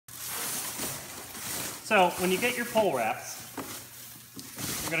So when you get your pole wraps,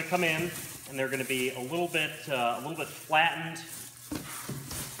 you're going to come in and they're going to be a little bit flattened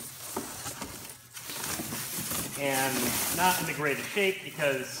and not in the greatest shape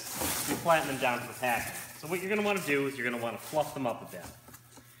because we flatten them down for packing. So what you're going to want to do is you're going to want to fluff them up a bit.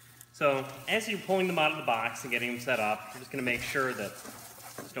 So as you're pulling them out of the box and getting them set up, you're just going to make sure that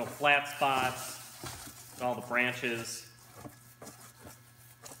there's no flat spots, and all the branches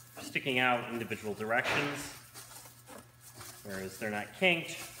are sticking out in individual directions, whereas they're not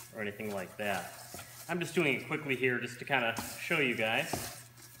kinked or anything like that. I'm just doing it quickly here just to kind of show you guys,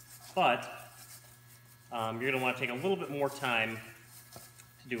 but you're going to want to take a little bit more time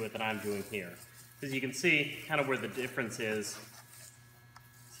to do it than I'm doing here. As you can see, kind of where the difference is,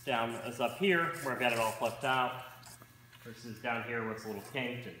 it's up here where I've got it all flipped out, versus down here where it's a little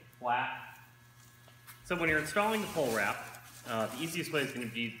kinked and flat. So when you're installing the pole wrap, the easiest way is going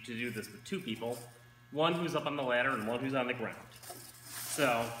to be to do this with two people, one who's up on the ladder and one who's on the ground.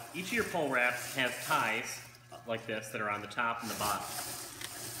 So each of your pole wraps has ties like this that are on the top and the bottom.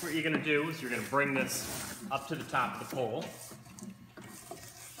 What you're going to do is you're going to bring this up to the top of the pole.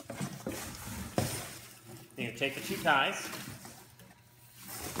 You're going to take the two ties,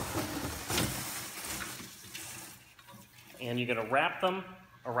 and you're going to wrap them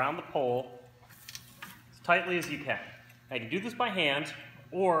around the pole as tightly as you can. Now you can do this by hand,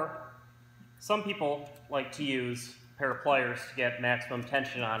 or some people like to use a pair of pliers to get maximum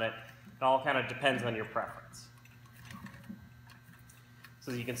tension on it. It all kind of depends on your preference.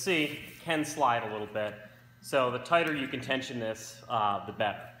 So as you can see, it can slide a little bit. So the tighter you can tension this, the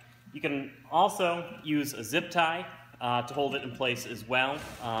better. You can also use a zip tie to hold it in place as well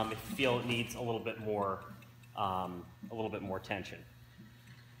if you feel it needs a little bit more tension.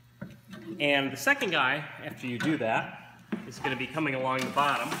 And the second guy, after you do that, is going to be coming along the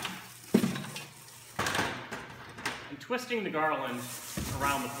bottom and twisting the garland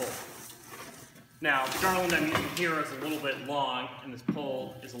around the pole. Now, the garland I'm using here is a little bit long, and this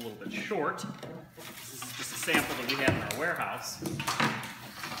pole is a little bit short. This is just a sample that we have in our warehouse.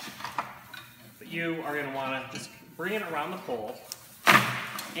 But you are going to want to just bring it around the pole,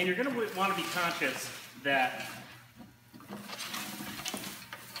 and you're going to want to be conscious that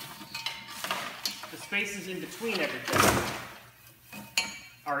the spaces in between everything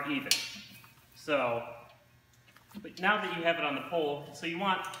are even. So, but now that you have it on the pole, so you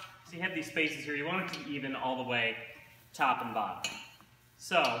have these spaces here, you want it to be even all the way top and bottom.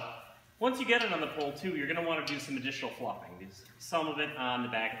 So, once you get it on the pole too, you're going to want to do some additional fluffing. Some of it on the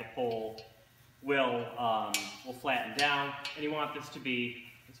back of the pole will flatten down, and you want this to be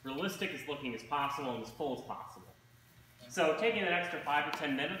as realistic as looking as possible and as full as possible. So taking an extra 5 or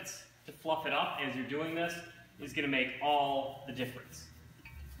 10 minutes to fluff it up as you're doing this is going to make all the difference.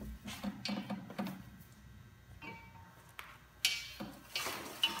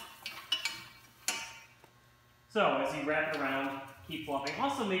 So as you wrap it around, keep fluffing.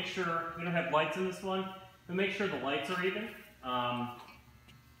 Also make sure, we don't have lights in this one, but make sure the lights are even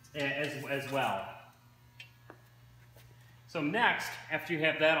as well. So next, after you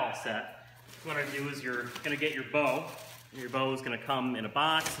have that all set, what you're going to do is you're going to get your bow. Your bow is going to come in a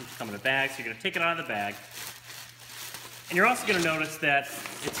box, it's come in a bag, so you're going to take it out of the bag. And you're also going to notice that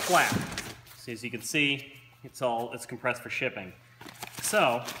it's flat. So as you can see, it's compressed for shipping.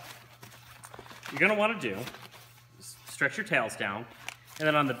 So, what you're going to want to do is stretch your tails down, and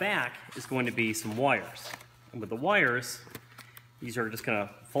then on the back is going to be some wires. And with the wires, these are just going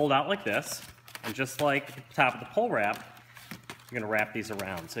to fold out like this, and just like the top of the pole wrap, you're going to wrap these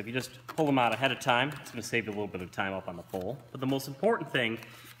around. So if you just pull them out ahead of time, it's going to save you a little bit of time up on the pole. But the most important thing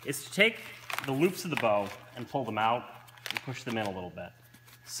is to take the loops of the bow and pull them out and push them in a little bit.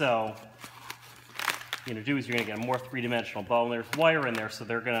 So what you're going to do is you're going to get a more three-dimensional bow, and there's wire in there, so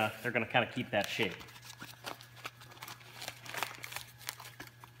they're going to kind of keep that shape.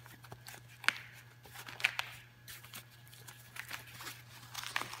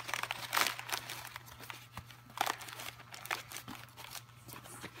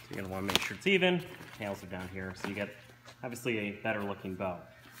 You're going to want to make sure it's even. Tails are down here, so you get obviously a better looking bow.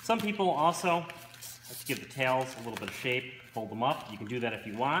 Some people also like to give the tails a little bit of shape, fold them up. You can do that if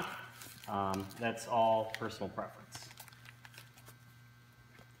you want. That's all personal preference.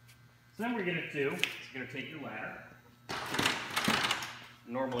 So then what you're going to do is you're going to take your ladder.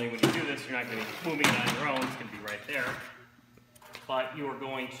 Normally when you do this, you're not going to be moving it on your own. It's going to be right there. But you are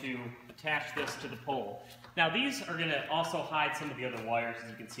going to attach this to the pole. Now these are going to also hide some of the other wires, as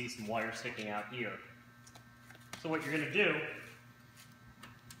you can see some wires sticking out here. So what you're going to do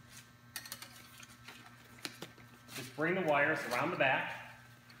is bring the wires around the back,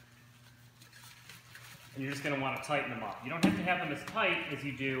 and you're just going to want to tighten them up. You don't have to have them as tight as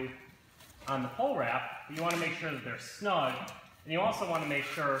you do on the pole wrap, but you want to make sure that they're snug, and you also want to make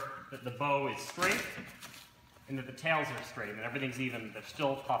sure that the bow is straight and that the tails are straight and everything's even, they're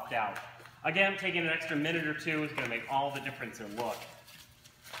still puffed out. Again, taking an extra minute or two is going to make all the difference in look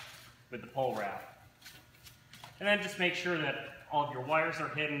with the pole wrap. And then just make sure that all of your wires are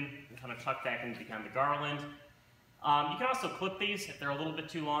hidden and kind of tucked back into behind the garland. You can also clip these if they're a little bit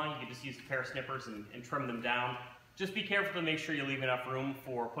too long. You can just use a pair of snippers and trim them down. Just be careful to make sure you leave enough room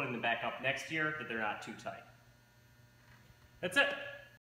for putting them back up next year, that they're not too tight. That's it.